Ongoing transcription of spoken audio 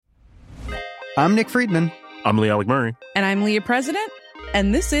I'm Nick Friedman. I'm Lee Alec Murray. And I'm Leah President.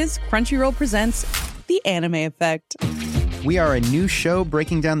 And this is Crunchyroll Presents The Anime Effect. We are a new show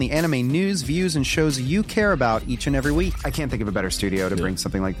breaking down the anime news, views, and shows you care about each and every week. I can't think of a better studio to bring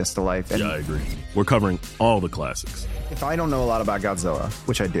something like this to life. And I agree. We're covering all the classics. if I don't know a lot about Godzilla,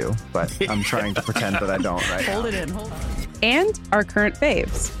 which I do, but I'm trying to pretend that I don't right now. Hold it in, hold on. And our current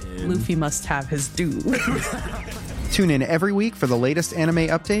faves. Luffy must have his due. Tune in every week for the latest anime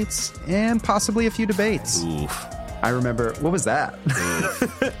updates and possibly a few debates. Oof. I remember, what was that?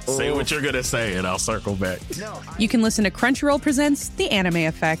 Say what you're going to say and I'll circle back. You can listen to Crunchyroll Presents The Anime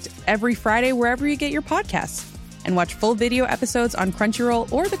Effect every Friday wherever you get your podcasts. And watch full video episodes on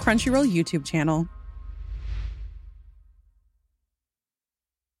Crunchyroll or the Crunchyroll YouTube channel.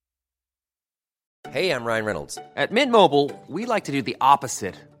 Hey, I'm Ryan Reynolds. At Mint Mobile, we like to do the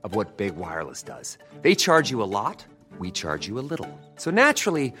opposite of what Big Wireless does. They charge you a lot, we charge you a little. So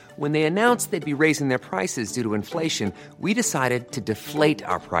naturally, when they announced they'd be raising their prices due to inflation, we decided to deflate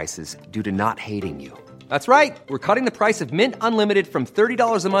our prices due to not hating you. That's right. We're cutting the price of Mint Unlimited from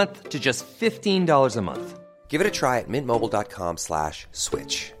 $30 a month to just $15 a month. Give it a try at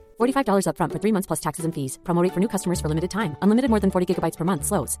mintmobile.com/switch. $45 up front for 3 months plus taxes and fees. Promo rate for new customers for limited time. Unlimited more than 40 gigabytes per month.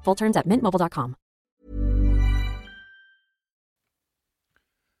 Slows full terms at mintmobile.com.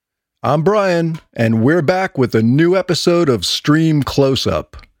 I'm Brian, and we're back with a new episode of Stream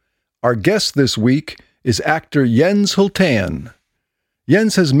Close-Up. Our guest this week is actor Jens Hultén.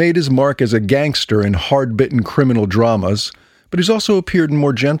 Jens has made his mark as a gangster in hard-bitten criminal dramas, but he's also appeared in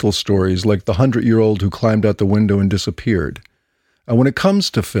more gentle stories like The 100-Year-Old Who Climbed Out the Window and Disappeared. And when it comes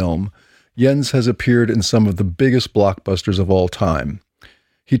to film, Jens has appeared in some of the biggest blockbusters of all time.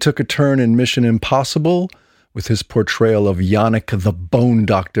 He took a turn in Mission Impossible with his portrayal of Yannick the Bone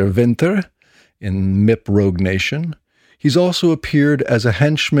Doctor Winter in MIP Rogue Nation. He's also appeared as a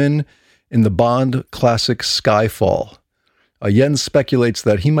henchman in the Bond classic Skyfall. Jens speculates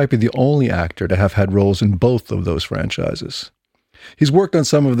that he might be the only actor to have had roles in both of those franchises. He's worked on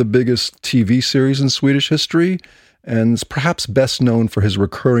some of the biggest TV series in Swedish history, and is perhaps best known for his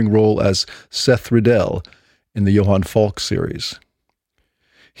recurring role as Seth Riddell in the Johan Falk series.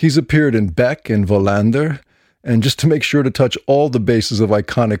 He's appeared in Beck and Wallander, and just to make sure to touch all the bases of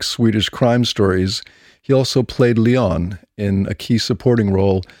iconic Swedish crime stories, he also played Leon in a key supporting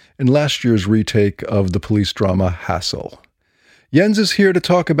role in last year's retake of the police drama Hassel. Jens is here to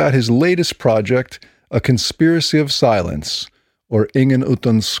talk about his latest project, A Conspiracy of Silence, or Ingen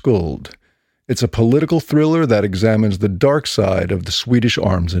utan skuld. It's a political thriller that examines the dark side of the Swedish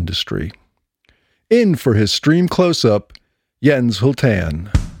arms industry. In for his stream close-up, Jens Hultén.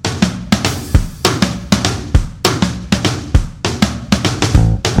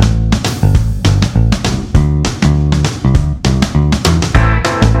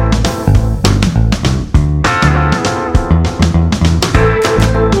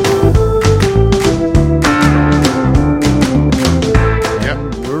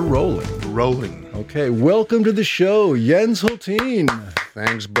 Okay, welcome to the show, Jens Hultén.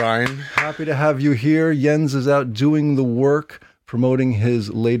 Thanks, Brian. Happy to have you here. Jens is out doing the work, promoting his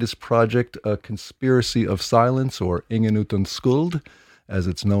latest project, A Conspiracy of Silence, or Ingen utan skuld, as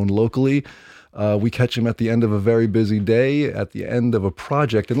it's known locally. We catch him at the end of a very busy day, at the end of a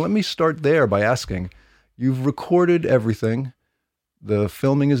project. And let me start there by asking, you've recorded everything. The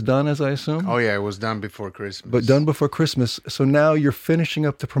filming is done, as I assume? Oh, yeah, it was done before Christmas. But done before Christmas. So now you're finishing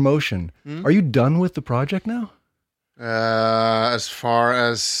up the promotion. Are you done with the project now? As far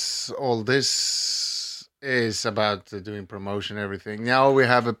as all this is about doing promotion, everything. Now we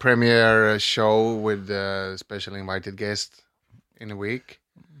have a premiere show with a special invited guest in a week.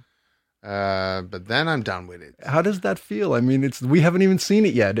 But then I'm done with it. How does that feel? I mean, we haven't even seen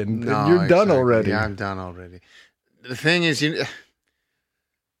it yet, and you're done already. Yeah, I'm done already. The thing is,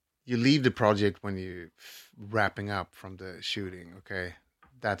 you leave the project when you're wrapping up from the shooting, okay?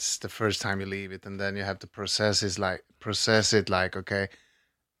 That's the first time you leave it, and then you have to process it like, okay,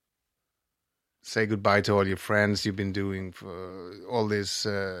 say goodbye to all your friends you've been doing for all this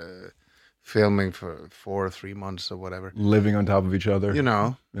filming for 4 or 3 months or whatever. Living on top of each other.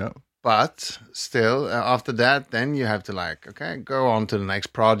 Yeah. But still, after that, then you have to okay, go on to the next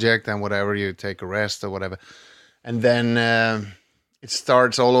project and whatever, you take a rest or whatever. And then it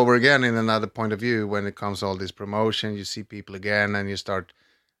starts all over again in another point of view when it comes to all this promotion. You see people again and you start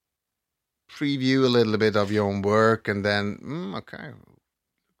preview a little bit of your own work, and then, okay,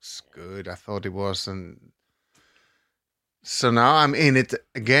 looks good. I thought it was. And so now I'm in it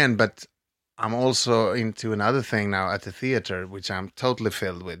again, but I'm also into another thing now at the theater, which I'm totally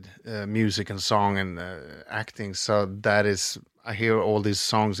filled with, music and song and acting. So that is, I hear all these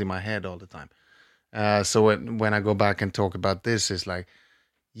songs in my head all the time. So when I go back and talk about this, it's like,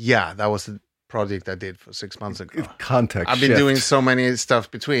 yeah, that was the project I did for 6 months ago. Context I've been shift. doing so many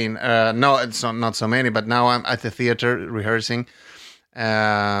stuff between. No, it's not so many, but now I'm at the theater rehearsing.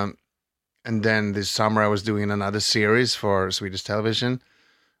 And then this summer I was doing another series for Swedish television,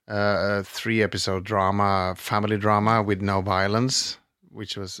 a 3-episode drama, family drama with no violence,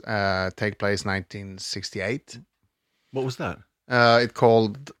 which was take place 1968. What was that? It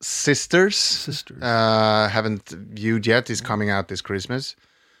called Sisters. Sisters. Haven't viewed yet. It's coming out this Christmas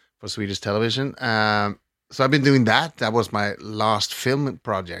for Swedish television. So I've been doing that. That was my last film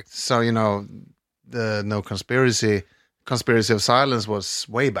project. So, you know, the No Conspiracy of Silence was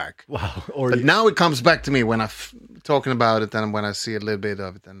way back. Wow. But now it comes back to me when I'm talking about it, and when I see a little bit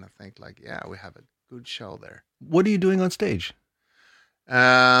of it, and I think like, yeah, we have a good show there. What are you doing on stage?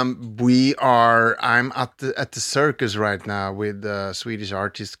 I'm at the circus right now with a Swedish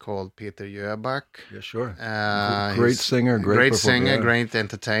artist called Peter Jöback. Yeah, sure. Great singer, great singer, great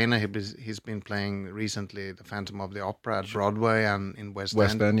entertainer. He's been playing recently the Phantom of the Opera at Broadway and in West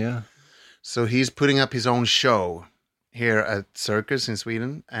End. Yeah. So he's putting up his own show here at Circus in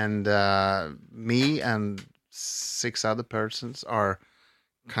Sweden, and me and 6 other persons are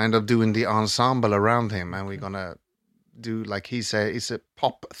kind of doing the ensemble around him, and we're gonna do, like he said, it's a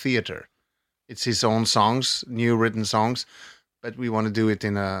pop theater. It's his own songs, new written songs, but we want to do it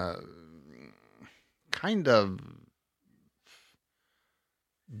in a kind of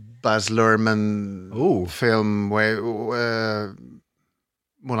Baz Luhrmann film way.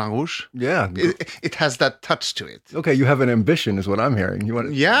 Moulin Rouge. Yeah. It has that touch to it. Okay, you have an ambition is what I'm hearing. You want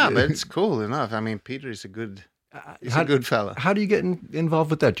but it's cool enough. I mean, Peter is a good fella. How do you get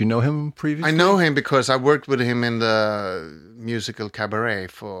involved with that? Do you know him previously? I know him because I worked with him in the musical Cabaret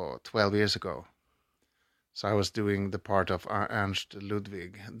for 12 years ago. So I was doing the part of Ernst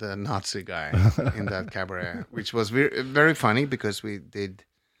Ludwig, the Nazi guy in that Cabaret, which was very funny because we did.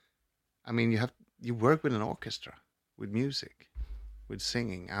 I mean, you work with an orchestra, with music, with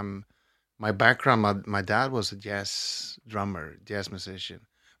singing. My background, my dad was a jazz drummer, jazz musician.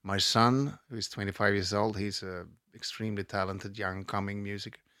 My son, who is 25 years old, he's a extremely talented young coming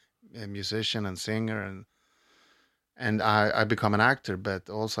musician and singer, and I become an actor, but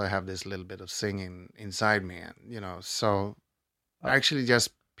also I have this little bit of singing inside me, and so actually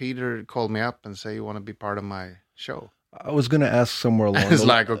just Peter called me up and said, "You want to be part of my show?" I was going to ask somewhere along. It's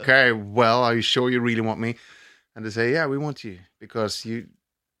like, okay, well, are you sure you really want me? And they say, "Yeah, we want you because you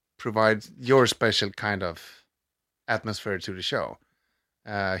provide your special kind of atmosphere to the show."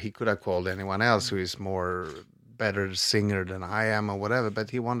 He could have called anyone else who is better singer than I am or whatever,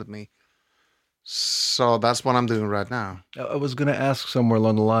 but he wanted me. So that's what I'm doing right now. I was going to ask somewhere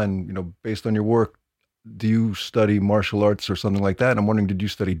along the line, based on your work, do you study martial arts or something like that? I'm wondering, did you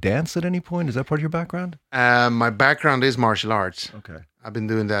study dance at any point? Is that part of your background? My background is martial arts. Okay. I've been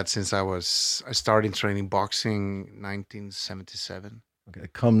doing that since I started training boxing in 1977. Okay.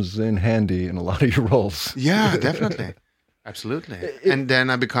 It comes in handy in a lot of your roles. Yeah, definitely. Absolutely. And then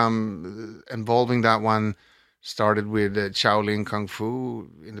I become involving that one, started with Shaolin Kung Fu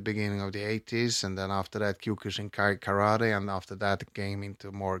in the beginning of the 80s. And then after that, Kyokushinkai Karate. And after that, it came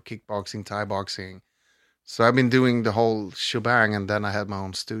into more kickboxing, Thai boxing. So I've been doing the whole shebang. And then I had my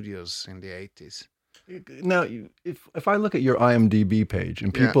own studios in the 80s. Now, if I look at your IMDb page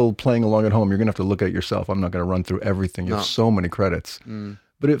and people playing along at home, you're going to have to look at it yourself. I'm not going to run through everything. You have so many credits.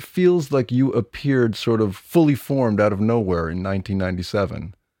 But it feels like you appeared sort of fully formed out of nowhere in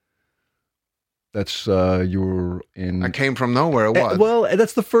 1997. That's you were in. I came from nowhere. Or what? Well,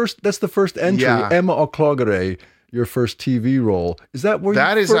 that's the first entry. Yeah. Emma O'Cloughere, your first TV role. Is that where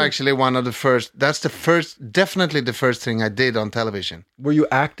that is actually one of the first? That's the first, definitely the first thing I did on television. Were you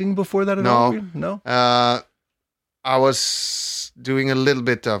acting before that at all? No. I was doing a little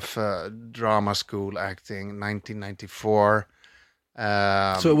bit of drama school acting in 1994.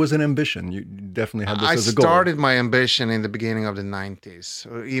 So it was an ambition. You definitely had this as a goal. I started my ambition in the beginning of the 90s,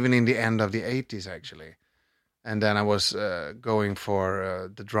 or even in the end of the 80s, actually. And then I was going for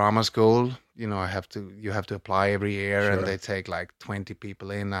the drama school. You have to apply every year, and they take like 20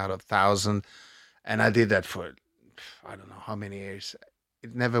 people in out of 1,000. And I did that for, I don't know how many years.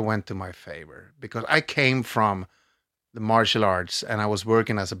 It never went to my favor because I came from the martial arts, and I was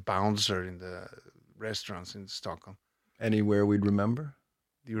working as a bouncer in the restaurants in Stockholm. Anywhere we'd remember?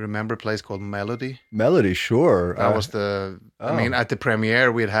 Do you remember a place called Melody? Melody, sure. That was I mean, at the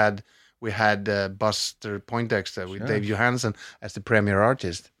premiere, we we had Buster Poindexter with Dave Johansen as the premier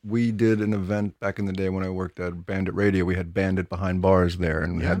artist. We did an event back in the day when I worked at Bandit Radio. We had Bandit behind bars there,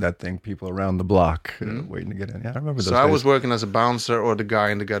 and we had that thing, people around the block waiting to get in. Yeah, I remember those So I days. was working as a bouncer or the guy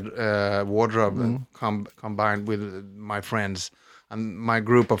in the wardrobe combined with my friends. And my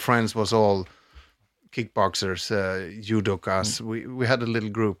group of friends was all kickboxers, judokas. We had a little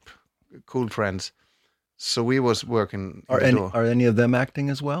group, cool friends. So we was working. Are any of them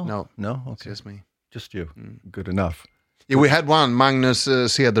acting as well? No. No? It's Okay. just me. Just you. Good enough. Yeah, we had one, Magnus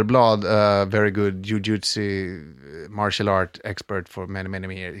Cederblad, very good jiu-jitsu martial art expert for many,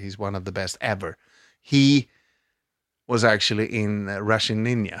 many years. He's one of the best ever. He was actually in Russian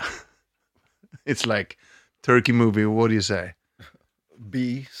Ninja. It's like Turkey movie. What do you say?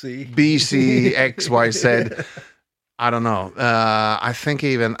 BC, X, Y, Z. I don't know. I think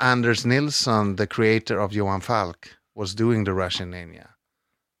even Anders Nilsson, the creator of Johan Falk, was doing the Russian Ninja.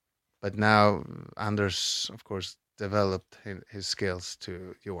 But now Anders, of course, developed his skills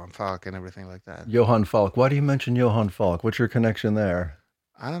to Johan Falk and everything like that. Johan Falk. Why do you mention Johan Falk? What's your connection there?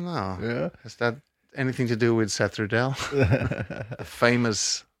 I don't know. Yeah. Has that anything to do with Seth Rudell? A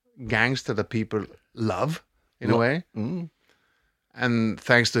famous gangster that people love, in a way. Mm. And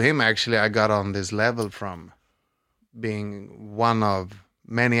thanks to him, actually, I got on this level from being one of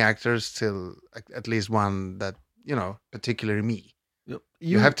many actors till at least one that, particularly me.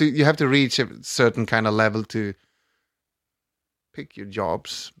 You have to reach a certain kind of level to pick your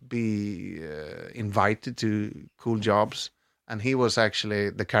jobs, be invited to cool jobs. And he was actually,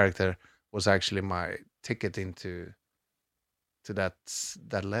 the character was actually my ticket into that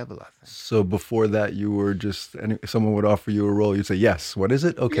level, I think. So before that, you were just, someone would offer you a role, you'd say, yes, what is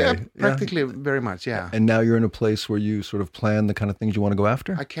it? Okay. Yeah, practically very much, yeah. And now you're in a place where you sort of plan the kind of things you want to go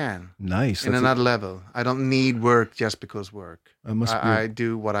after? I can. Nice. In another level. I don't need work just because work. I I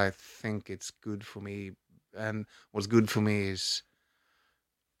do what I think it's good for me. And what's good for me is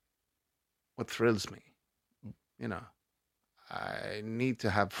what thrills me. I need to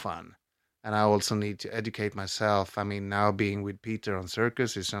have fun. And I also need to educate myself. I mean, now being with Peter on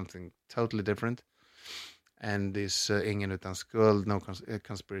Circus is something totally different. And this Ingen utan skuld, No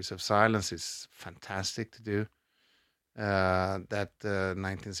Conspiracy of Silence is fantastic to do. That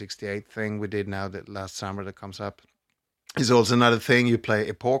 1968 thing we did now that last summer that comes up is also another thing. You play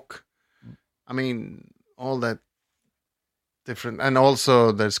Epoch. I mean, all that different. And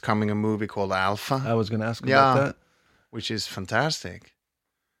also there's coming a movie called Alpha. was going to ask about that. Which is fantastic.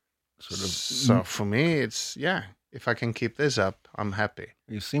 Sort of. So for me, it's, if I can keep this up, I'm happy.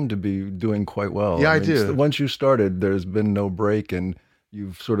 You seem to be doing quite well. Yeah, I do. Once you started, there's been no break, and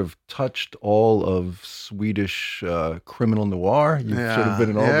you've sort of touched all of Swedish criminal noir. You've sort of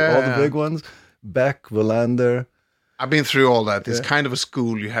been in all the big ones. Beck, Wallander. I've been through all that. It's kind of a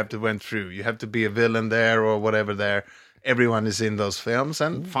school you have to went through. You have to be a villain there or whatever there. Everyone is in those films,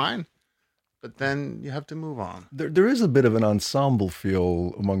 and fine. But then you have to move on. There is a bit of an ensemble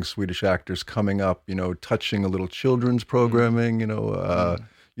feel among Swedish actors coming up, touching a little children's programming,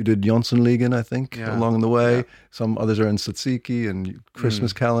 you did Jönssonligan, I think, along the way. Yeah. Some others are in Tsatsiki and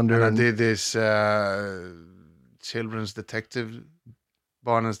Christmas Calendar. And I did this children's detective,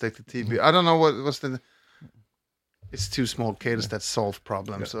 Barnens Detektiv. I don't know what was the... It's two small kids that solve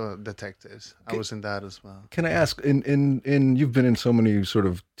problems, detectives. I was in that as well. Can I ask, in you've been in so many sort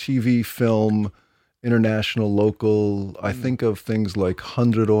of TV, film, international, local, I think of things like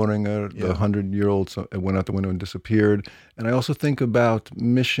 100-åringar, the 100-year-old went out the window and disappeared. And I also think about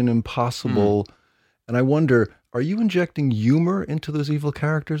Mission Impossible. And I wonder, are you injecting humor into those evil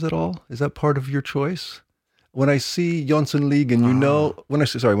characters at all? Is that part of your choice? When I see Jönssonligan, when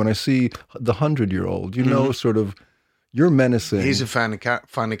I see the 100-year-old, sort of, you're menacing. He's a funny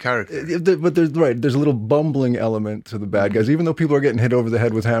character. But there's a little bumbling element to the bad guys, even though people are getting hit over the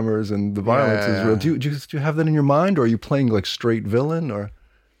head with hammers and the violence is real. Do you have that in your mind, or are you playing like straight villain? Or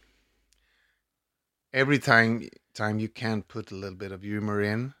every time you can put a little bit of humor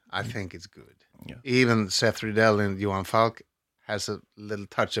in, I think it's good. Yeah. Even Seth Rudell and Johan Falk has a little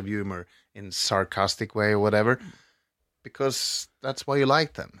touch of humor in sarcastic way or whatever, because that's why you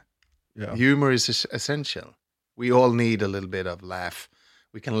like them. Yeah. Humor is essential. We all need a little bit of laugh.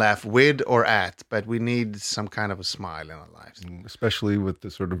 We can laugh with or at, but we need some kind of a smile in our lives. Especially with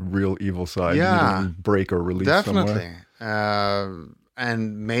the sort of real evil side. Yeah. You break or release definitely. Somewhere.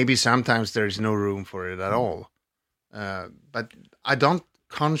 And maybe sometimes there is no room for it at all. But I don't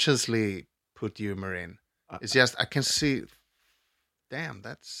consciously put humor in. It's just I can see, damn,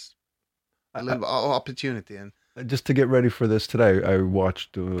 that's a little opportunity. And just to get ready for this today, I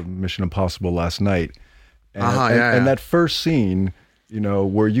watched Mission Impossible last night. And that first scene,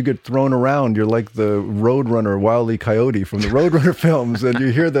 where you get thrown around. You're like the Roadrunner, Wile E. Coyote from the Roadrunner films, and you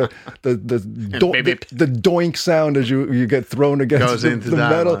hear the doink sound as you get thrown against the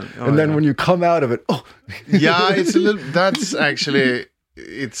metal, and then when you come out of it, yeah, it's a little. That's actually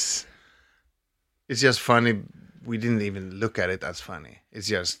it's just funny. We didn't even look at it as funny. It's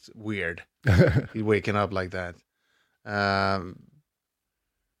just weird. You waking up like that.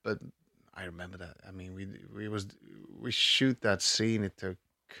 But I remember that. I mean, we shoot that scene. It took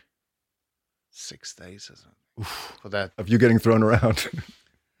 6 days or something for that. Of you getting thrown around.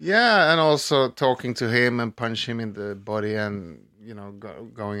 Yeah, and also talking to him and punch him in the body, and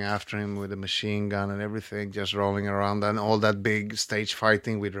going after him with a machine gun and everything, just rolling around, and all that big stage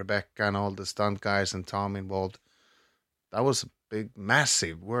fighting with Rebecca and all the stunt guys and Tom involved. That was a big,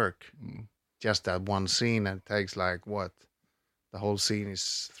 massive work. Just that one scene, and it takes like what? The whole scene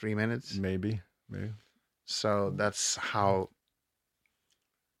is 3 minutes? Maybe. So that's how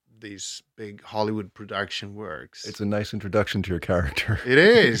these big Hollywood production works. It's a nice introduction to your character. It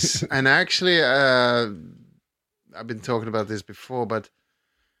is. And actually, I've been talking about this before, but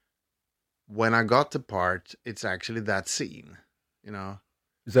when I got the part, it's actually that scene,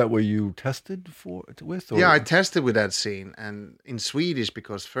 Is that what you tested with? Or? Yeah, I tested with that scene, and in Swedish,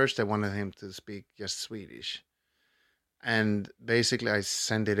 because first I wanted him to speak just Swedish. And basically, I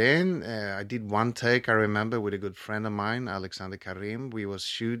sent it in. I did one take, I remember, with a good friend of mine, Alexander Karim. We were Alex,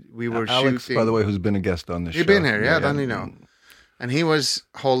 shooting. by the way, who's been a guest on this show. He's been here, then you know. And he was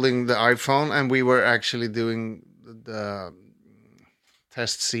holding the iPhone, and we were actually doing the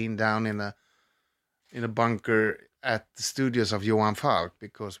test scene down in a bunker at the studios of Johan Falk,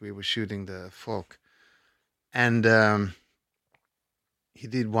 because we were shooting the folk. And we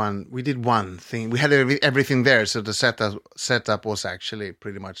did one thing. We had everything there, so the setup was actually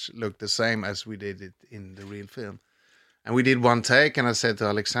pretty much looked the same as we did it in the real film. And we did one take, and I said to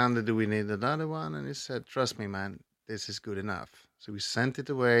Alexander, do we need another one? And he said, trust me, man, this is good enough. So we sent it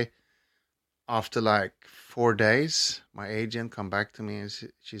away. After like 4 days, my agent come back to me, and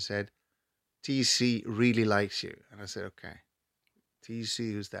she said, TC really likes you. And I said, okay.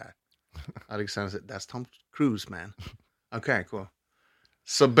 TC, who's that? Alexander said, that's Tom Cruise, man. Okay, cool.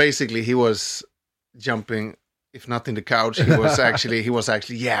 So basically he was jumping, if not in the couch, he was actually,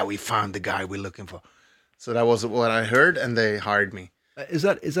 yeah, we found the guy we're looking for. So that was what I heard, and they hired me. Is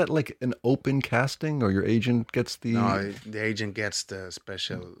that like an open casting, or your agent gets the... No, the agent gets the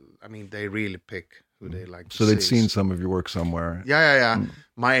special, I mean, they really pick who they like to So they'd see. seen some of your work somewhere. Yeah.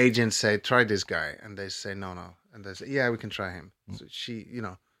 My agent say, try this guy. And they say, no. And they say, yeah, we can try him. So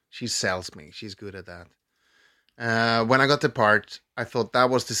she sells me. She's good at that. When I got the part, I thought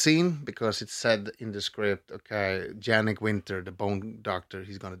that was the scene, because it said in the script, okay, Janik Winter, the bone doctor,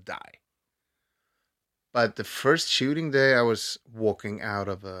 he's going to die. But the first shooting day, I was walking out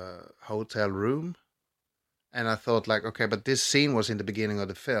of a hotel room, and I thought like, okay, but this scene was in the beginning of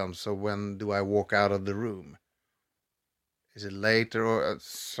the film, so when do I walk out of the room? Is it later?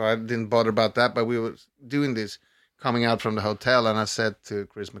 So I didn't bother about that, but we were doing this, coming out from the hotel, and I said to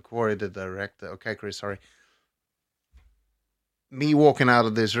Chris McQuarrie, the director, okay, Chris, sorry. Me walking out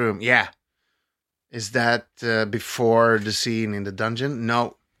of this room, yeah. Is that before the scene in the dungeon?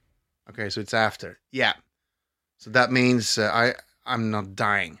 No. Okay, so it's after. Yeah. So that means I'm not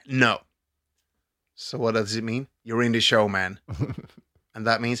dying. No. So what does it mean? You're in the show, man. And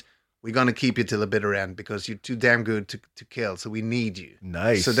that means we're going to keep you till the bitter end, because you're too damn good to kill, so we need you.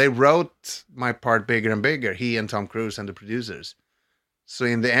 Nice. So they wrote my part bigger and bigger, he and Tom Cruise and the producers. So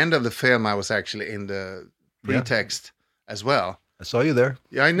in the end of the film, I was actually in the pretext as well. I saw you there.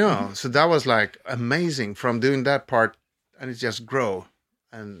 Yeah, I know. So that was like amazing from doing that part, and it just grow.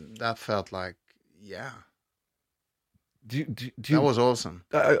 And that felt like, yeah. That was awesome.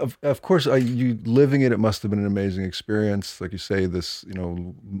 Of course, you living it must have been an amazing experience. Like you say, this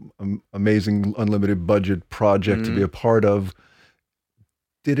amazing unlimited budget project to be a part of.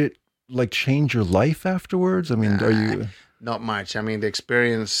 Did it like change your life afterwards? I mean, are you? Not much. I mean, the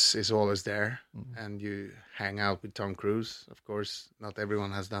experience is always there, and you hang out with Tom Cruise. Of course, not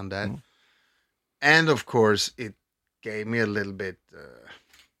everyone has done that, and of course, it gave me a little bit.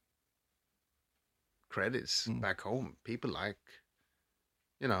 Credits back home. People like,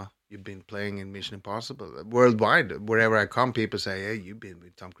 you've been playing in Mission Impossible worldwide. Wherever I come, people say, "Hey, you've been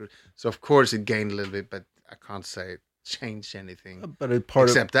with Tom Cruise." So of course it gained a little bit, but I can't say it changed anything. But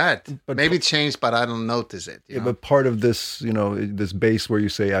maybe it changed, but I don't notice it. You know? But part of this, this base where you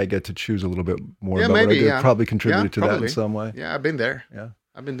say I get to choose a little bit more about maybe, what I did, probably contributed to probably. that in some way. Yeah, I've been there. Yeah,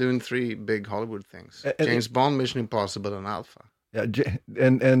 I've been doing 3 big Hollywood things: James Bond, Mission Impossible, and Alpha. Yeah,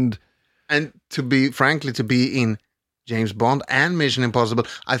 and to be in James Bond and Mission Impossible.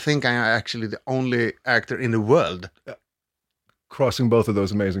 I think I'm actually the only actor in the world. Crossing both of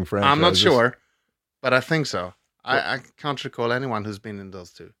those amazing franchises. I'm not sure, but I think so. I can't recall anyone who's been in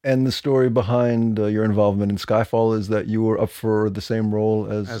those two. And the story behind your involvement in Skyfall is that you were up for the same role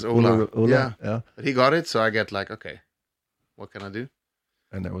as Ola. Yeah. But he got it, so I get like, okay, what can I do?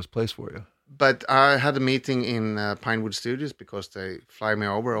 And there was place for you. But I had a meeting in Pinewood Studios because they fly me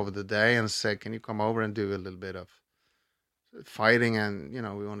over the day and say, can you come over and do a little bit of fighting, and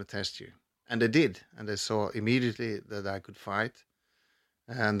we want to test you. And they did, and they saw immediately that I could fight.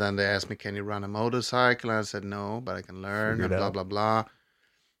 And then they asked me, can you run a motorcycle? And I said, no, but I can learn, and blah, blah, blah.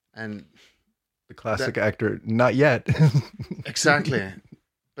 And the classic actor, not yet. Exactly.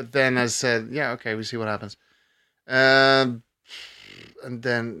 But then I said, yeah, okay, we'll see what happens. And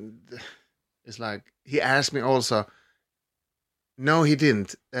then it's like, he asked me also. No, he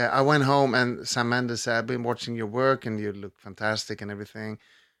didn't. I went home and Sam Mendes said, I've been watching your work and you look fantastic and everything.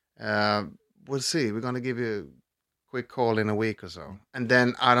 We'll see. We're going to give you a quick call in a week or so. And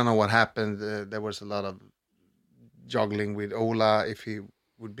then I don't know what happened. There was a lot of juggling with Ola if he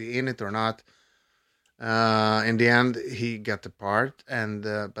would be in it or not. In the end, he got the part.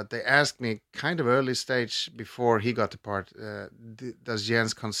 But they asked me kind of early stage before he got the part, does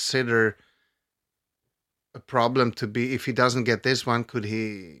Jens consider a problem to be, if he doesn't get this one, could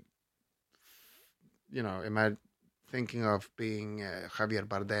he, am I thinking of being Javier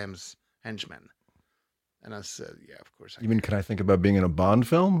Bardem's henchman? And I said, yeah, of course. You mean, can I think about being in a Bond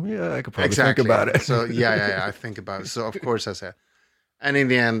film? Yeah, I could probably exactly. think about it. So, yeah, I think about it. So, of course, I said. And in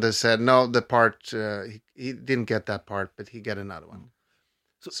the end, they said, no, the part, he didn't get that part, but he got another one.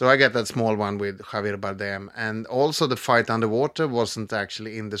 So I get that small one with Javier Bardem. And also the fight underwater wasn't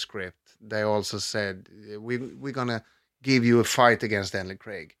actually in the script. They also said, we're going to give you a fight against Daniel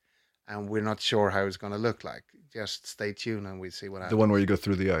Craig. And we're not sure how it's going to look like. Just stay tuned and we see what happens. The one where you go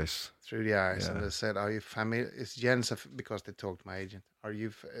through the ice. Through the ice. Yeah. And they said, are you familiar? Is Jens, because they talked to my agent,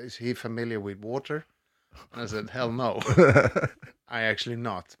 is he familiar with water? And I said, hell no. I actually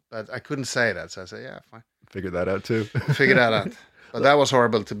not. But I couldn't say that. So I said, yeah, fine. Figure that out too. Figure that out. But that was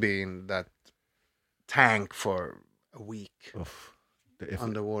horrible to be in that tank for a week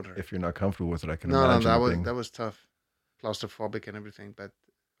underwater. If you're not comfortable with it, I can imagine. No, that was tough. Claustrophobic and everything, but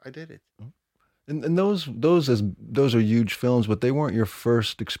I did it. And those are huge films, but they weren't your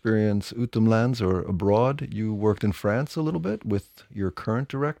first experience utomlands or abroad. You worked in France a little bit with your current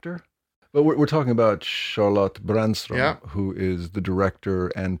director. But we're talking about Charlotte Brandstrom, who is the director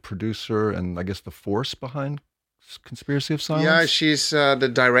and producer and I guess the force behind Conspiracy of Silence. Yeah, she's the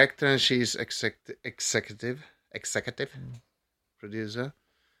director and she's executive producer.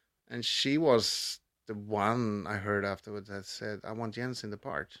 And she was the one I heard afterwards that said, I want Jens in the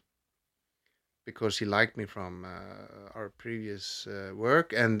part. Because she liked me from our previous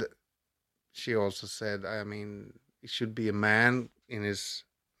work. And she also said, I mean, it should be a man in his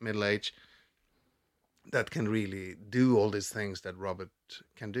middle age that can really do all these things that Robert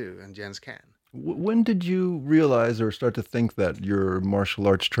can do and Jens can. When did you realize or start to think that your martial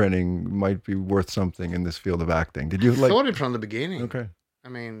arts training might be worth something in this field of acting? Did you thought it from the beginning? Okay. I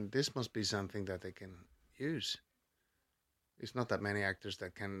mean, this must be something that they can use. It's not that many actors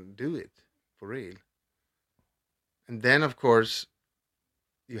that can do it for real. And then, of course,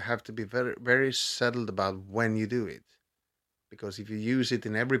 you have to be very, very settled about when you do it. Because if you use it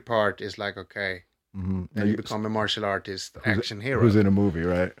in every part, it's like, okay, then you become a martial artist, action hero. Who's in a movie,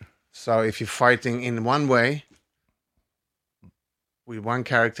 right? So if you're fighting in one way, with one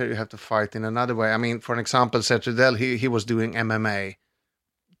character, you have to fight in another way. I mean, for an example, Cetradel, he was doing MMA,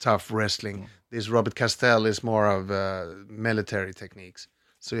 tough wrestling. This Robert Castell is more of military techniques.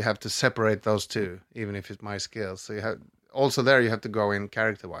 So you have to separate those two, even if it's my skills. So you have also there you have to go in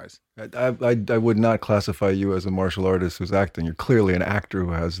character-wise. I would not classify you as a martial artist who's acting. You're clearly an actor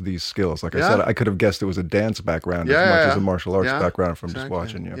who has these skills. Like I said, I could have guessed it was a dance background as much as a martial arts background from just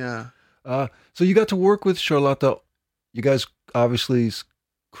watching you. Yeah. So you got to work with Charlotte. You guys obviously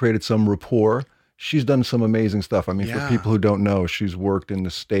created some rapport. She's done some amazing stuff. I mean, for people who don't know, she's worked in the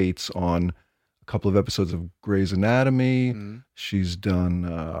States on a couple of episodes of Grey's Anatomy. She's done...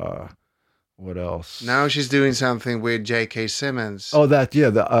 what else? Now she's doing something with J.K. Simmons. Oh,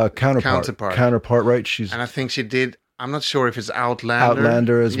 the counterpart, right? And I think she did, I'm not sure if it's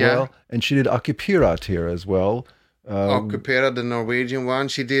Outlander as well. And she did Akipirat here as well. Akipirat, the Norwegian one.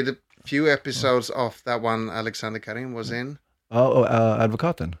 She did a few episodes of that one Alexander Karim was in.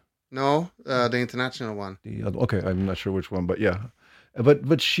 Advokaten. No, the international one. Okay, I'm not sure which one, but yeah.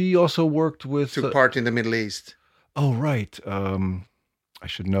 But she also worked with... Took part in the Middle East. Oh, right. I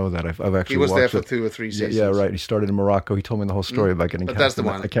should know that. I've actually He was there watched for it. 2 or 3 seasons. Yeah, right. He started in Morocco. He told me the whole story about getting But cast. that's the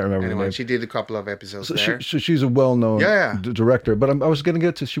one. I can't remember the name. She did a couple of episodes So there. she's a well-known director. But I was going to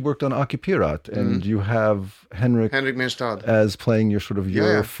get to, she worked on Akipirat, and you have Henrik Myrstad as playing your sort of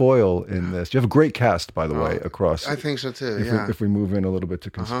your foil in this. You have a great cast, by the way, across. I think so too, If we move in a little bit to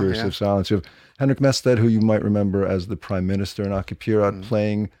Conspiracy of Silence, you have Henrik Mestad, who you might remember as the Prime Minister in Akipirat,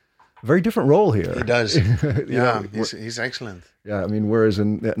 playing a very different role here. He does. He's excellent. Yeah, I mean, whereas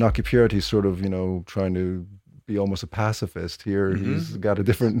in Akipirat, he's sort of, trying to be almost a pacifist. Here, he's got a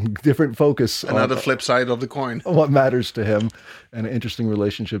different focus. Another flip side of the coin. What matters to him, and an interesting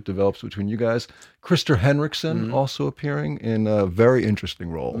relationship develops between you guys. Krister Henriksen also appearing in a very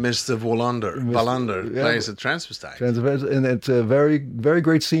interesting role. Mr. Wallander plays a transvestite. And it's a very, very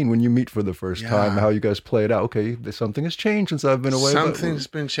great scene when you meet for the first time, how you guys play it out. Okay, something has changed since I've been away. Something's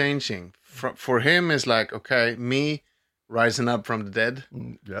been changing. For him, it's like, okay, me rising up from the dead.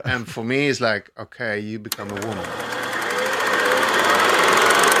 And for me, it's like, okay, you become a woman.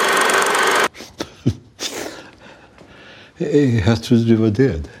 Jag trodde du var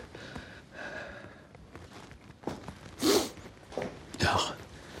död. Ja.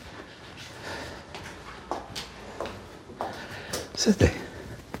 Sätt dig.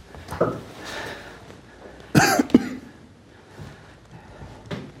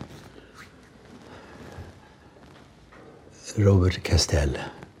 Robert Castell.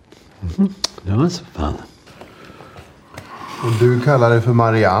 Det var så fan. Och du kallar dig för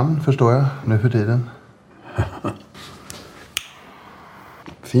Marianne, förstår jag, nu för tiden.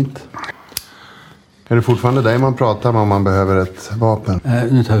 Fint. Är det fortfarande dig man pratar med om man behöver ett vapen?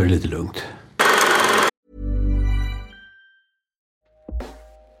 Nu tar vi det lite lugnt.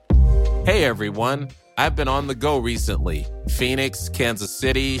 Hey everyone, I've been on the go recently. Phoenix, Kansas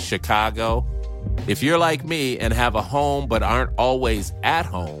City, Chicago. If you're like me and have a home but aren't always at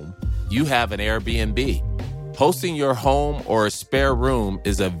home, you have an Airbnb. Hosting your home or a spare room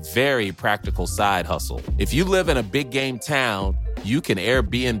is a very practical side hustle. If you live in a big game town, you can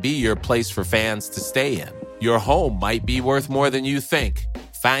Airbnb your place for fans to stay in. Your home might be worth more than you think.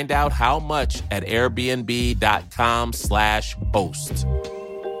 Find out how much at airbnb.com/host.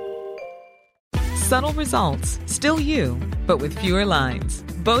 Subtle results, still you, but with fewer lines.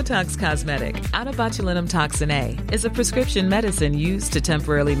 Botox Cosmetic, out of botulinum toxin A, is a prescription medicine used to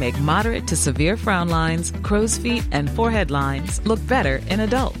temporarily make moderate to severe frown lines, crow's feet, and forehead lines look better in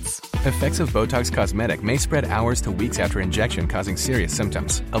adults. Effects of Botox Cosmetic may spread hours to weeks after injection, causing serious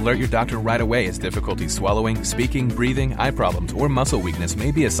symptoms. Alert your doctor right away as difficulty swallowing, speaking, breathing, eye problems, or muscle weakness may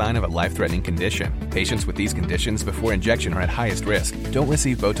be a sign of a life-threatening condition. Patients with these conditions before injection are at highest risk. Don't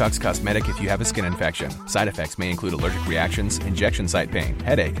receive Botox Cosmetic if you have a skin infection. Side effects may include allergic reactions, injection site pain,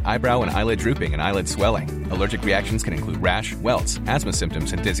 headache, eyebrow and eyelid drooping, and eyelid swelling. Allergic reactions can include rash, welts, asthma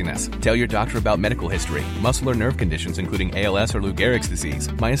symptoms, and dizziness. Tell your doctor about medical history, muscle or nerve conditions including ALS or Lou Gehrig's disease,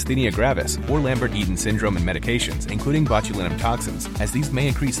 myasthenia gravis, or Lambert-Eaton syndrome, and medications, including botulinum toxins, as these may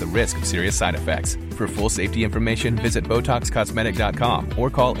increase the risk of serious side effects. For full safety information, visit BotoxCosmetic.com or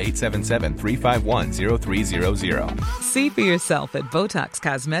call 877-351-0300. See for yourself at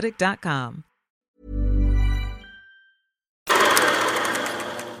BotoxCosmetic.com.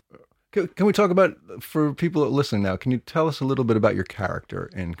 Can we talk about, for people listening now, can you tell us a little bit about your character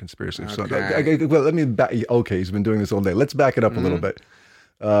in Conspiracy of Silence? Well, let me back. Okay, he's been doing this all day. Let's back it up a little bit.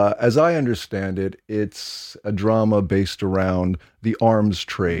 As I understand it, it's a drama based around the arms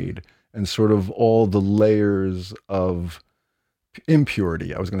trade and sort of all the layers of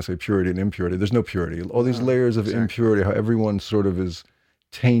impurity. I was going to say purity and impurity. There's no purity. All these layers of impurity, how everyone sort of is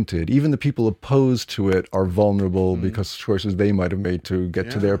tainted. Even the people opposed to it are vulnerable because choices they might have made to get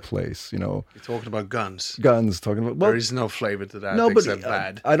to their place. You're talking about guns. Talking about, there is no flavor to that except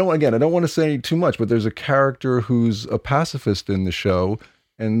bad. I don't want to say too much, but there's a character who's a pacifist in the show,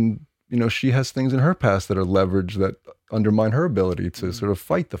 and she has things in her past that are leveraged that undermine her ability to sort of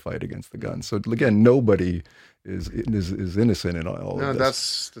fight the fight against the guns. So again, nobody is innocent in all of this.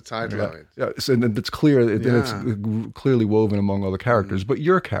 That's the title of it. Yeah, so it's clear. It's clearly woven among all the characters. But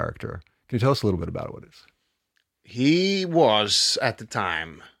your character, can you tell us a little bit about what it is? He was at the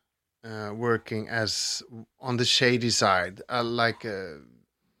time working as on the shady side, like a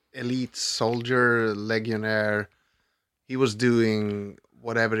elite soldier, legionnaire. He was doing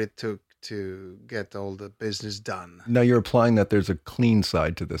whatever it took to get all the business done. Now you're implying that there's a clean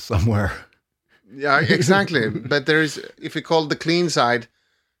side to this somewhere. Yeah, exactly. But there is, if we call it the clean side,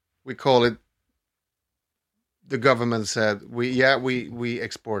 we call it, the government said, we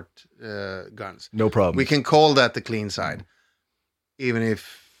export guns. No problem. We can call that the clean side. Even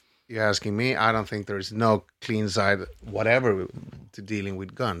if you're asking me, I don't think there's no clean side whatever to dealing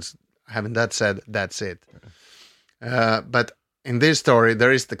with guns. Having that said, that's it. But in this story,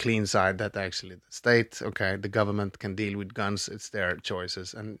 there is the clean side that actually the state, the government can deal with guns. It's their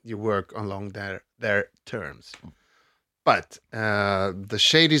choices, and you work along their terms. But the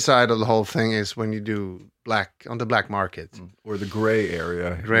shady side of the whole thing is when you do on the black market. Or the gray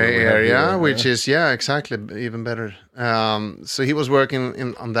area. Which is, exactly, even better. So he was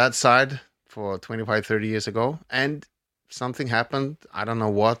working on that side for 25, 30 years ago, and something happened. I don't know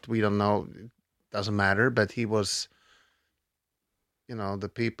what. We don't know. It doesn't matter. But he was,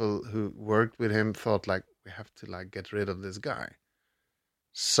 the people who worked with him thought, like, we have to, like, get rid of this guy.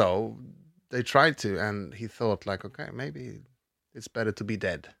 So they tried to, and he thought, like, okay, maybe it's better to be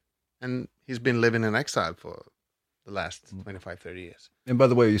dead. And he's been living in exile for the last 25, 30 years. And by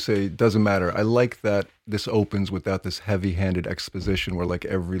the way, you say it doesn't matter. I like that this opens without this heavy-handed exposition where, like,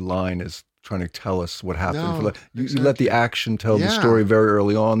 every line is trying to tell us what happened. No, you let the action tell the story very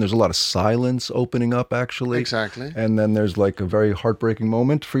early on. There's a lot of silence opening up, actually. Exactly. And then there's, like, a very heartbreaking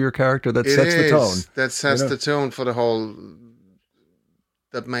moment for your character that sets the tone. That sets the tone for the whole...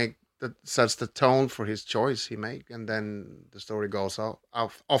 That sets the tone for his choice he make, and then the story goes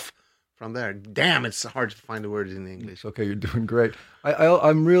off from there. Damn, it's hard to find the words in English. It's okay, you're doing great.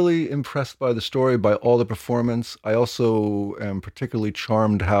 I'm really impressed by the story, by all the performance. I also am particularly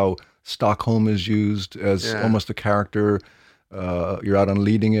charmed how Stockholm is used as almost a character. You're out on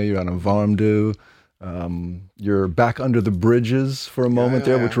Lidingö, you're out on Värmdö. You're back under the bridges for a moment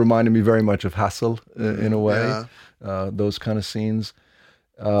there, which reminded me very much of Hassel in a way. Those kind of scenes.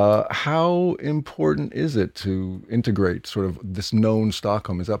 How important is it to integrate sort of this known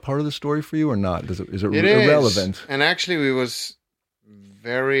Stockholm? Is that part of the story for you or not? Is it irrelevant? And actually, we was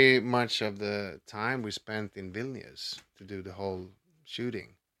very much of the time we spent in Vilnius to do the whole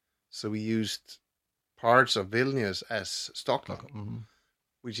shooting. So we used parts of Vilnius as Stockholm,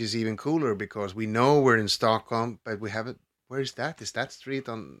 which is even cooler because we know we're in Stockholm, but we haven't. Where is that? Is that street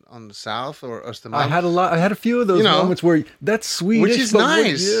on the south or Östermalm? I had a few of those moments where that's Swedish, which is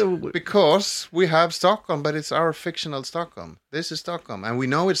nice because we have Stockholm, but it's our fictional Stockholm. This is Stockholm, and we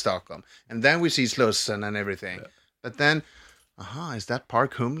know it's Stockholm. And then we see Slussen and everything. Yeah. But then, is that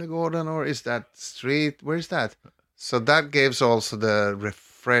Park Humlegården or is that street? Where is that? So that gives also the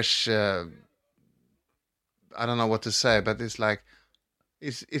refresh. I don't know what to say, but it's like.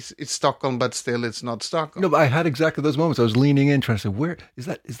 It's Stockholm, but still it's not Stockholm. No, but I had exactly those moments. I was leaning in, trying to say, "Where is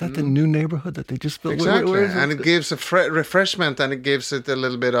that? Is that the new neighborhood that they just built?" Exactly, where is it? And it gives a refreshment, and it gives it a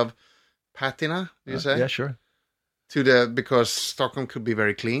little bit of patina. Do you say? Yeah, sure. Because Stockholm could be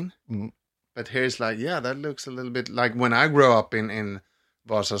very clean, but here's like, that looks a little bit like when I grew up in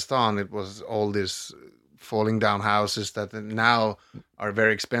Vasastan. It was all these falling down houses that now are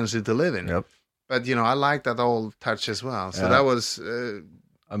very expensive to live in. Yep. But, I like that old touch as well. So that was...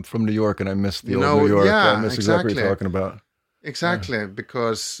 I'm from New York and I miss the old New York. I miss exactly what you're talking about. Exactly,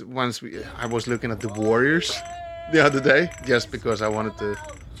 because I was looking at the Warriors the other day, just because I wanted to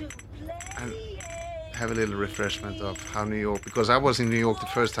have a little refreshment of how New York... Because I was in New York the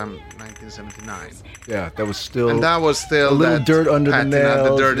first time in 1979. Yeah, that was still... And that was still... A little dirt under the nails.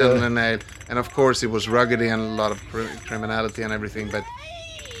 The dirt under the nail. And of course, it was ruggedy and a lot of criminality and everything, but...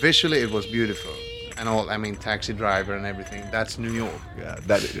 Visually, it was beautiful, and Taxi Driver and everything. That's New York. Yeah,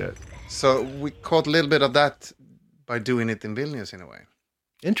 that is it. So we caught a little bit of that by doing it in Vilnius in a way.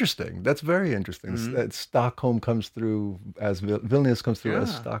 Interesting. That's very interesting. That Stockholm comes through as Vilnius comes through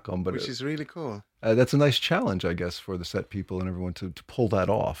as Stockholm, which is really cool. That's a nice challenge, I guess, for the set people and everyone to pull that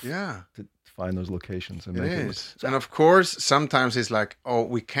off. Yeah, to find those locations and it make is. And of course, sometimes it's like,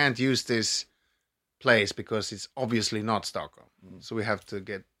 we can't use this place because it's obviously not Stockholm. So we have to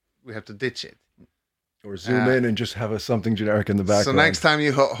ditch it. Or zoom in and just have something generic in the background. So next time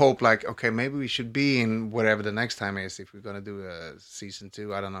you hope like, okay, maybe we should be in wherever the next time is. If we're going to do a season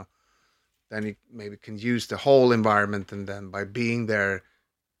 2, I don't know. Then you maybe can use the whole environment. And then by being there,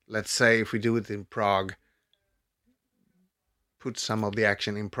 let's say if we do it in Prague, put some of the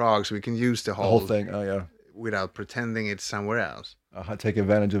action in Prague so we can use the whole thing. Without pretending it's somewhere else. Take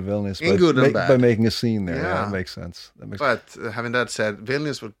advantage of Vilnius in good and bad. By making a scene there. Yeah, that makes sense. Having that said,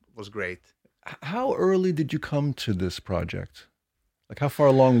 Vilnius was great. How early did you come to this project? Like, how far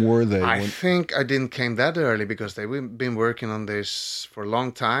along were they? I think I didn't came that early because they've been working on this for a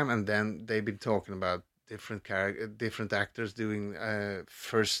long time, and then they've been talking about different actors doing.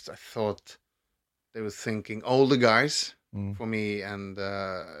 First, I thought they were thinking older guys for me and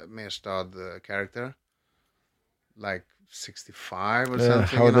Merstad, the character, like 65 or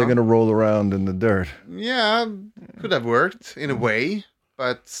something. How are they going to roll around in the dirt? Yeah, could have worked in a way.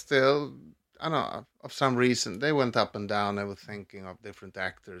 but still, I don't know, of some reason, they went up and down. They were thinking of different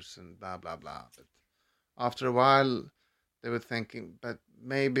actors and blah, blah, blah. But after a while, they were thinking, but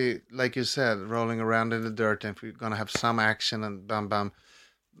maybe, like you said, rolling around in the dirt, and if we're going to have some action and bam, bam,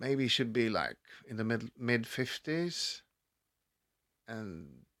 maybe it should be like in the mid-50s. And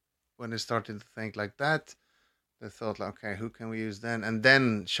when they started to think like that, they thought, like, okay, who can we use then? And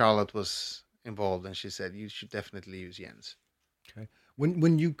then Charlotte was involved, and she said, you should definitely use Jens. Okay.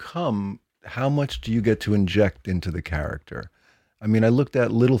 When you come, how much do you get to inject into the character? I mean, I looked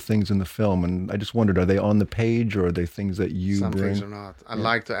at little things in the film, and I just wondered, are they on the page, or are they things that you Some bring? things are not. I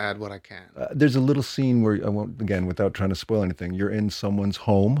like to add what I can. There's a little scene where, I won't, again, without trying to spoil anything, you're in someone's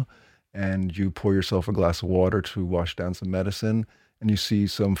home, and you pour yourself a glass of water to wash down some medicine, and you see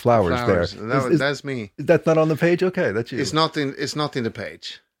some flowers there. That's me. That's not on the page? Okay, that's you. It's not in the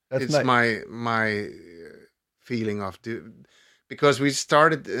page. That's it's nice. my feeling of because we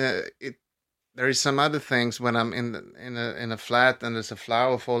started it. There is some other things when I'm in a flat and there's a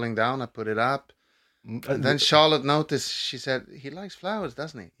flower falling down. I put it up. And then Charlotte noticed. She said, "He likes flowers,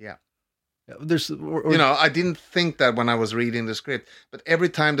 doesn't he?" Yeah. I didn't think that when I was reading the script, but every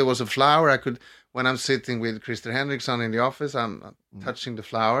time there was a flower, when I'm sitting with Christer Henriksson in the office, I'm touching the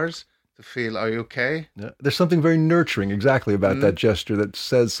flowers to feel, are you okay? Yeah. There's something very nurturing exactly about that gesture that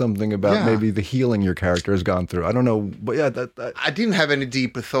says something about maybe the healing your character has gone through. I don't know, but yeah, that I didn't have any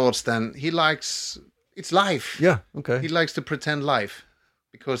deeper thoughts than it's life. Yeah, okay. He likes to pretend life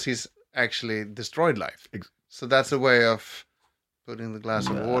because he's actually destroyed life. So that's a way of putting the glass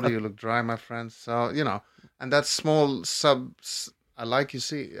of water. You look dry, my friend. So, and that small I like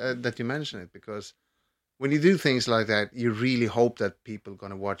that you mention it, because when you do things like that, you really hope that people are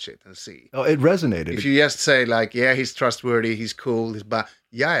going to watch it and see. Oh, it resonated. If you just say like, yeah, he's trustworthy, he's cool,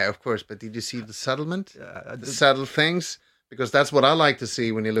 yeah, of course. But did you see the subtlement, the subtle things? Because that's what I like to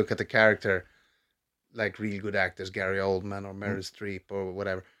see when you look at the character, like real good actors, Gary Oldman or Meryl Streep or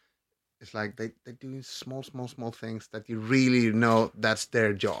whatever. It's like they do small things that you really know that's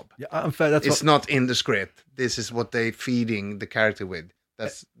their job. Yeah, in fact, it's not in the script. This is what they're feeding the character with.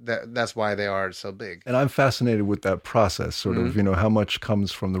 That's why they are so big. And I'm fascinated with that process, sort of, how much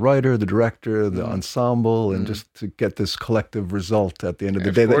comes from the writer, the director, the ensemble, and just to get this collective result at the end of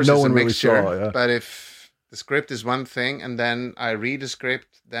the day that no one really saw. Yeah. But if the script is one thing, and then I read the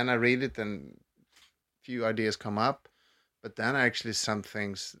script, then I read it, and a few ideas come up. But then actually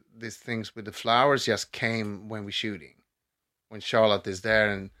these things with the flowers just came when we're shooting. When Charlotte is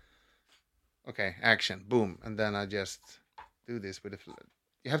there and, okay, action, boom. And then I just do this with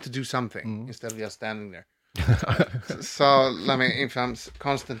you have to do something instead of just standing there. So, if I'm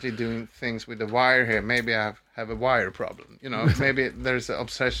constantly doing things with the wire here, maybe I have a wire problem. Maybe there's an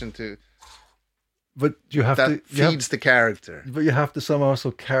obsession to... But you have that feeds the character. But you have to somehow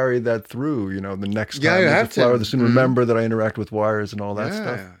also carry that through, the next time you there's have a flower, to. Remember that I interact with wires and all that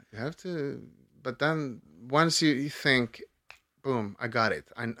stuff. Yeah, you have to. But then once you think, boom, I got it.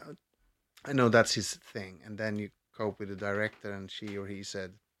 I know that's his thing. And then you cope with the director and she or he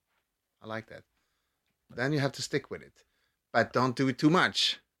said, I like that. Then you have to stick with it. But don't do it too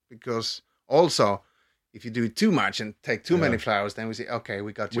much. Because also... if you do it too much and take too many flowers, then we say, okay,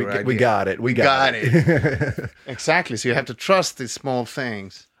 we got your idea. We got it. We got it. Exactly. So you have to trust these small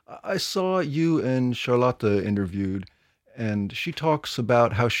things. I saw you and Charlotte interviewed, and she talks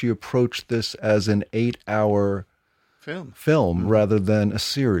about how she approached this as an 8-hour film rather than a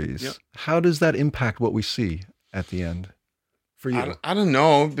series. Yep. How does that impact what we see at the end for you? I don't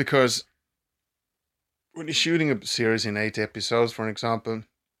know, because when you're shooting a series in 8 episodes, for example,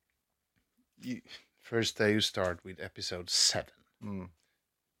 first day you start with episode 7.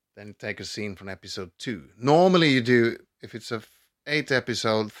 Then you take a scene from episode 2. Normally you do, if it's a 8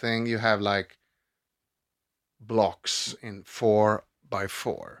 episode thing, you have like blocks in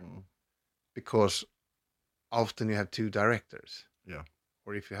 4x4. Because often you have 2 directors. Yeah.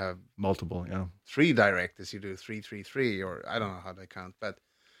 Or if you have multiple, 3 directors, you do 3-3-3, or I don't know how they count. But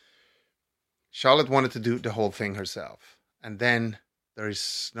Charlotte wanted to do the whole thing herself. And then there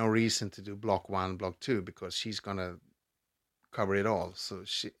is no reason to do block 1, block 2, because she's going to cover it all. So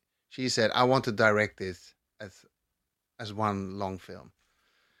she said, I want to direct this as one long film.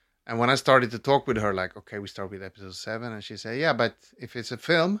 And when I started to talk with her, like, okay, we start with episode 7. And she said, yeah, but if it's a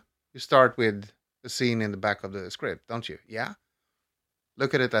film, you start with the scene in the back of the script, don't you? Yeah.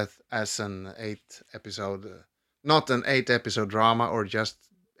 Look at it as an 8 episode, not an 8 episode drama or just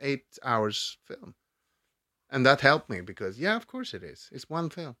 8 hours film. And that helped me because, yeah, of course it is. It's one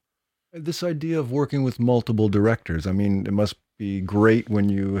film. This idea of working with multiple directors, I mean, it must be great when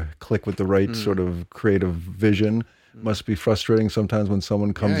you click with the right sort of creative vision. must be frustrating sometimes when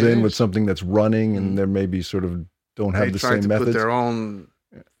someone comes Yeah, it in with is. something that's running and they're maybe sort of don't have They the try same to methods. put their own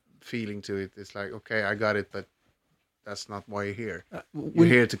feeling to it. It's like, okay, I got it, but that's not why you're here. You're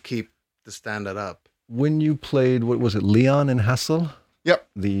here to keep the standard up. When you played, what was it, Leon in Hassel? Yep.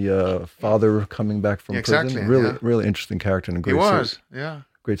 The father coming back from Exactly, prison. Really, yeah. really interesting character and a great He was, series. yeah.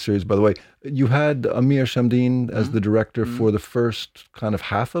 Great series, by the way. You had Amir Shamdeen as the director for the first kind of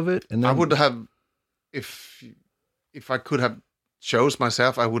half of it, and then I would have, if I could have chose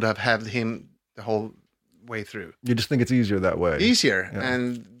myself, I would have had him the whole way through. you just think it's easier that way. Easier, Yeah.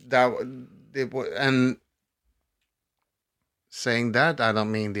 and saying that, I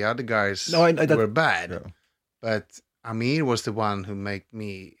don't mean the other guys were bad, yeah. but Amir was the one who made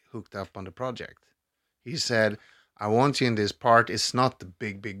me hooked up on the project. He said, I want you in this part. It's not the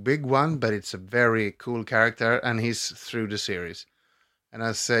big one, but it's a very cool character, and he's through the series. And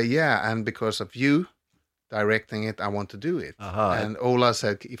I say, yeah, and because of you directing it, I want to do it. And Ola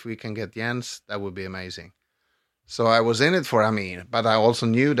said, if we can get Jens, that would be amazing. So I was in it for Amir, but I also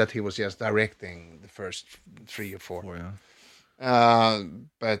knew that he was just directing the first 3 or 4. Oh, yeah.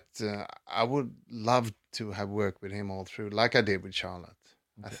 But I would love to have worked with him all through, like I did with Charlotte.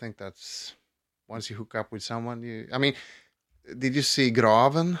 I think that's, once you hook up with someone, did you see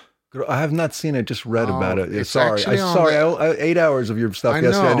Graven? I have not seen it, just read about it. it's Sorry, actually on I 8 hours of your stuff I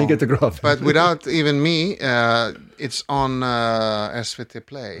yesterday. I know, didn't get to grow up. But without even me, it's on SVT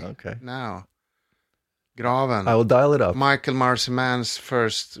Play now. Graven. I will dial it up. Michael Marciman's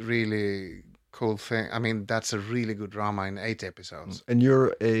first really cool thing. I mean, that's a really good drama in 8 episodes. And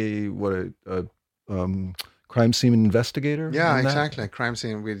you're a crime scene investigator? Yeah, in that? exactly. Crime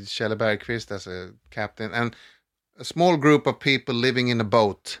scene with Kjell Bergqvist as a captain. And a small group of people living in a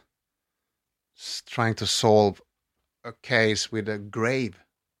boat trying to solve a case with a grave.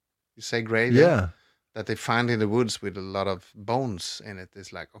 You say grave? Yeah. That they find in the woods with a lot of bones in it.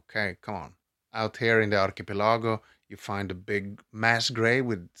 It's like, okay, come on. Out here in the archipelago, you find a big mass grave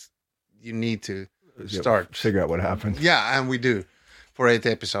with... You need to start. Figure out what happened. Yeah, and we do. For 8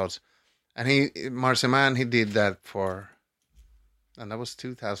 episodes. And Marciman, he did that for... And that was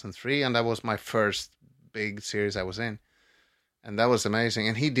 2003. And that was my first big series I was in. And that was amazing.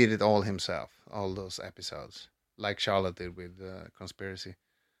 And he did it all himself. All those episodes. Like Charlotte did with Conspiracy.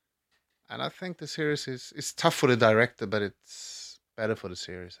 And I think the series it's tough for the director, but it's better for the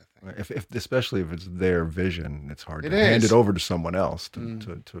series, I think. Especially if it's their vision, it's hard It to hand is. it over to someone else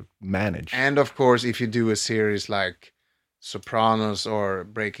to manage. And of course, if you do a series like Sopranos or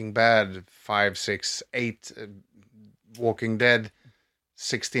Breaking Bad, 5, 6, 8, Walking Dead,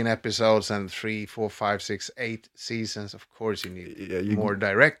 16 episodes and 3, 4, 5, 6, 8 seasons, of course you need more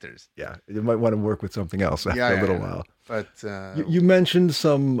directors. Yeah, you might want to work with something else after a little while. But you mentioned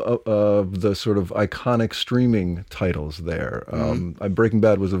some of the sort of iconic streaming titles there. Breaking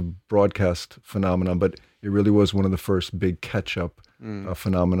Bad was a broadcast phenomenon, but it really was one of the first big catch-up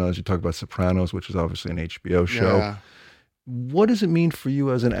phenomena. As you talk about Sopranos, which is obviously an HBO show. Yeah. What does it mean for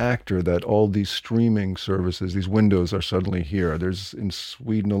you as an actor that all these streaming services, these windows are suddenly here? There's in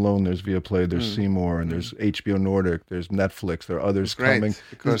Sweden alone, there's Viaplay, there's Seymour, and there's HBO Nordic, there's Netflix, there are others coming.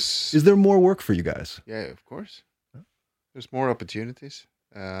 Because is there more work for you guys? Yeah, of course. There's more opportunities.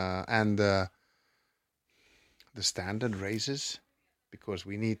 And the standard raises because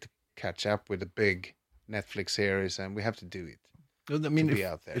we need to catch up with the big Netflix series and we have to do it. I mean, to be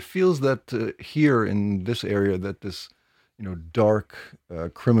out there. It feels that here in this area that this dark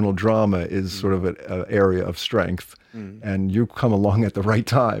criminal drama is sort of an area of strength, and you come along at the right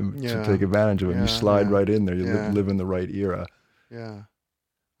time to take advantage of it. You slide right in there. You live in the right era. Yeah,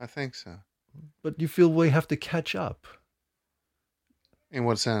 I think so. But you feel we have to catch up. In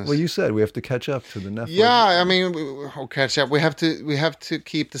what sense? Well, you said we have to catch up to the Netflix. Yeah, I mean, catch up. We have to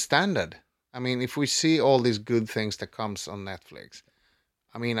keep the standard. I mean, if we see all these good things that comes on Netflix,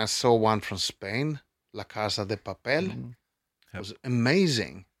 I mean, I saw one from Spain, La Casa de Papel. It was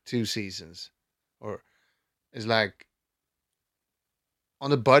amazing. 2 seasons. Or it's like on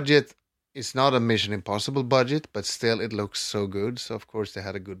the budget, it's not a Mission Impossible budget, but still it looks so good. So of course they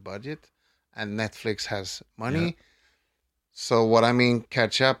had a good budget and Netflix has money. Yeah. So what I mean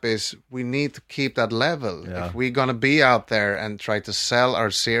catch up is we need to keep that level. Yeah. If we're going to be out there and try to sell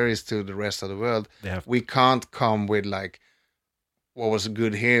our series to the rest of the world, we can't come with like what was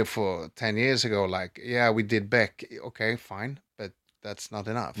good here for 10 years ago. Like, yeah, we did Beck. Okay, fine. But that's not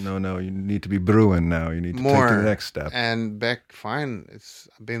enough. No, you need to be Bruin now. You need to take the next step. And Beck, fine.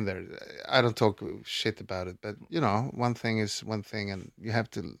 I've been there. I don't talk shit about it. But, one thing is one thing and you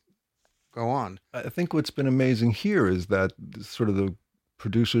have to go on. I think what's been amazing here is that sort of the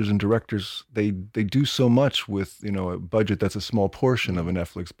producers and directors, they do so much with, you know, a budget that's a small portion of a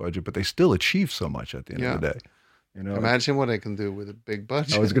Netflix budget, but they still achieve so much at the end of the day. You know, imagine what they can do with a big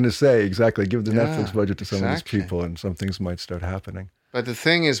budget. I was going to say, exactly, give the Netflix budget to some of these people and some things might start happening. But the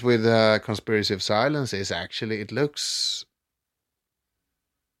thing is with Conspiracy of Silence is actually, it looks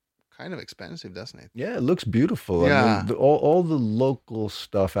kind of expensive, doesn't it? Yeah, it looks beautiful. Yeah. I mean, all the local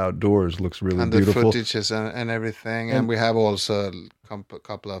stuff outdoors looks really and beautiful. And the footages and everything. And we have also a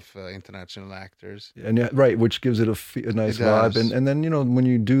couple of international actors. And right, which gives it a nice vibe. And then, you know, when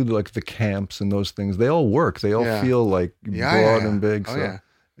you do like the camps and those things, they all work. They all feel like broad and big. Oh, so. yeah.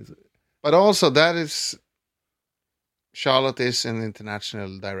 But also that is, Charlotte is an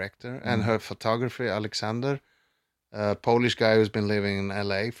international director and her photography, Alexander, a Polish guy who's been living in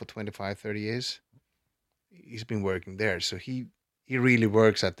LA for 25, 30 years. He's been working there. So he really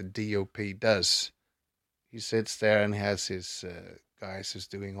works at the DOP does. He sits there and has his guys who's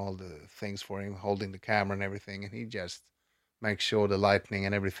doing all the things for him, holding the camera and everything. And he just makes sure the lighting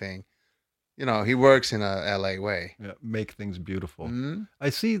and everything. You know, he works in a LA way. Yeah, make things beautiful. Mm-hmm. I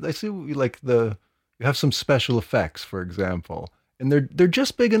see like you have some special effects, for example. And they're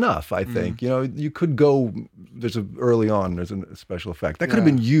just big enough, I think. You know, you could go. There's a special effect that could have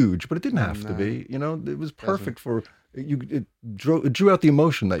been huge, but it didn't have to be. You know, it was perfect for you. It drew out the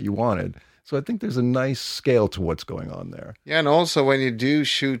emotion that you wanted. So I think there's a nice scale to what's going on there. Yeah, and also when you do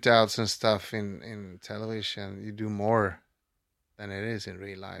shootouts and stuff in television, you do more than it is in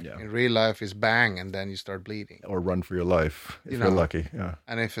real life. Yeah. In real life, it's bang, and then you start bleeding, or run for your life if you're lucky. Yeah,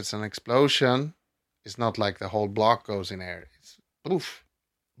 and if it's an explosion, it's not like the whole block goes in air. It's poof.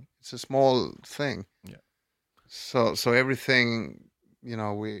 It's a small thing. Yeah. So everything, you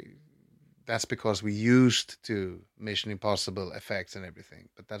know, that's because we used to Mission Impossible effects and everything,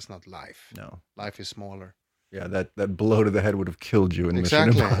 but that's not life. No. Life is smaller. Yeah, that blow to the head would have killed you in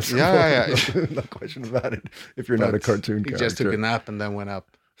exactly. Mission Impossible. Yeah. No question about it. If you're not a cartoon character. He just took a nap and then went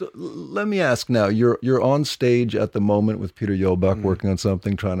up. So let me ask now, you're on stage at the moment with Peter Jobak working on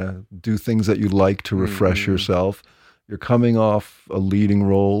something, trying to do things that you like to refresh yourself. You're coming off a leading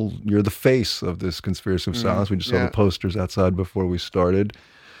role. You're the face of this Conspiracy of Silence. We just saw the posters outside before we started.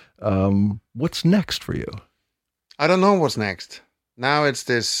 What's next for you? I don't know what's next. Now it's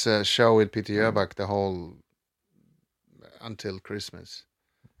this show with Peter Jobak, the whole until Christmas.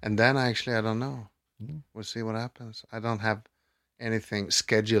 And then I don't know. We'll see what happens. I don't have anything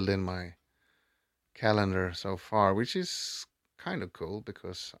scheduled in my calendar so far, which is kind of cool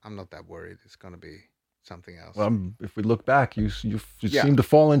because I'm not that worried. It's going to be something else. Well, if we look back, you seem to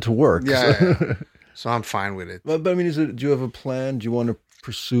fall into work. Yeah. So I'm fine with it. But I mean, do you have a plan? Do you want to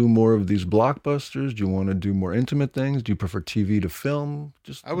pursue more of these blockbusters? Do you want to do more intimate things? Do you prefer TV to film?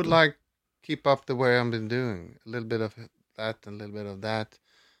 I would like keep up the way I've been doing. A little bit of that and a little bit of that.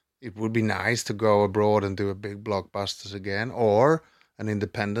 It would be nice to go abroad and do a big blockbusters again, or an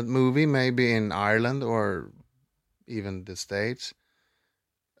independent movie, maybe in Ireland or even the States.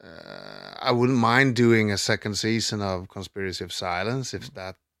 I wouldn't mind doing a second season of Conspiracy of Silence if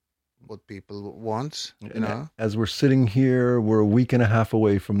that's what people want, you know? As we're sitting here, we're a week and a half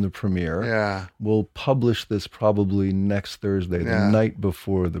away from the premiere. Yeah. We'll publish this probably next Thursday, the night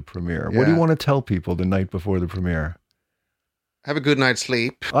before the premiere. Yeah. What do you want to tell people the night before the premiere? Have a good night's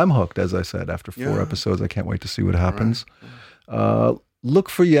sleep. I'm hooked, as I said, after 4 episodes. I can't wait to see what happens. Right. Look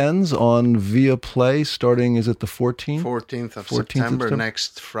for Jens on Viaplay starting, is it the 14th? 14th of September,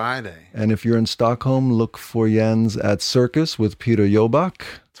 next Friday. And if you're in Stockholm, look for Jens at Circus with Peter Jobak.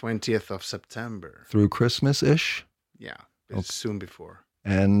 20th of September. Through Christmas-ish? Yeah, it's soon before.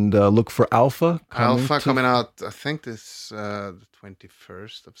 And look for Alpha. Coming out, I think this the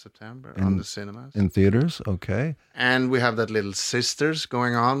 21st of September on the cinemas. In theaters, okay. And we have that little Sisters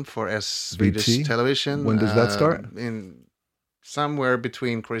going on for Swedish television. When does that start? In somewhere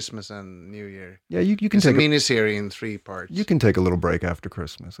between Christmas and New Year. Yeah, you can it's take a miniseries in 3 parts. You can take a little break after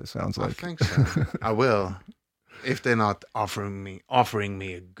Christmas, it sounds like. I think so. I will. If they're not offering me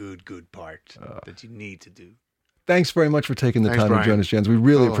a good part that you need to do. Thanks very much for taking the time Brian. to join us, Jens. We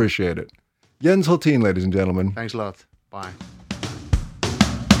really appreciate it. Jens Hultin, ladies and gentlemen. Thanks a lot. Bye.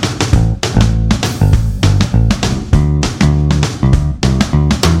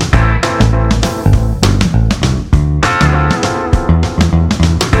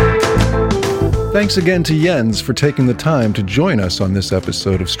 Thanks again to Jens for taking the time to join us on this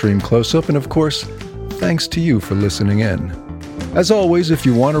episode of Stream Close-Up, and of course, thanks to you for listening in. As always, if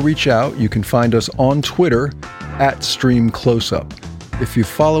you want to reach out, you can find us on Twitter at Stream Close-Up. If you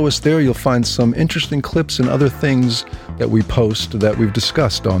follow us there, you'll find some interesting clips and other things that we post that we've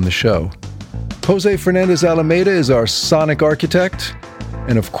discussed on the show. Jose Fernandez Alameda is our sonic architect.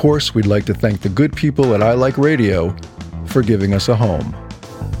 And of course, we'd like to thank the good people at I Like Radio for giving us a home.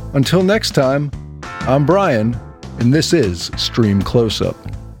 Until next time, I'm Brian, and this is Stream Close-Up.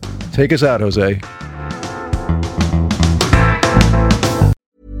 Take us out, Jose.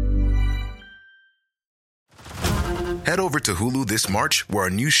 Head over to Hulu this March, where our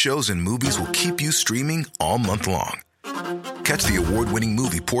new shows and movies will keep you streaming all month long. Catch the award-winning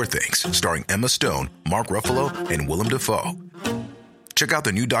movie Poor Things, starring Emma Stone, Mark Ruffalo, and Willem Dafoe. Check out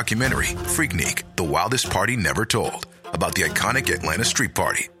the new documentary, Freaknik, The Wildest Party Never Told, about the iconic Atlanta Street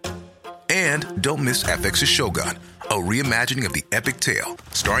Party. And don't miss FX's Shogun, a reimagining of the epic tale,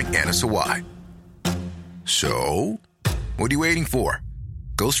 starring Anna Sawai. So, what are you waiting for?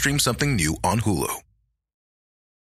 Go stream something new on Hulu.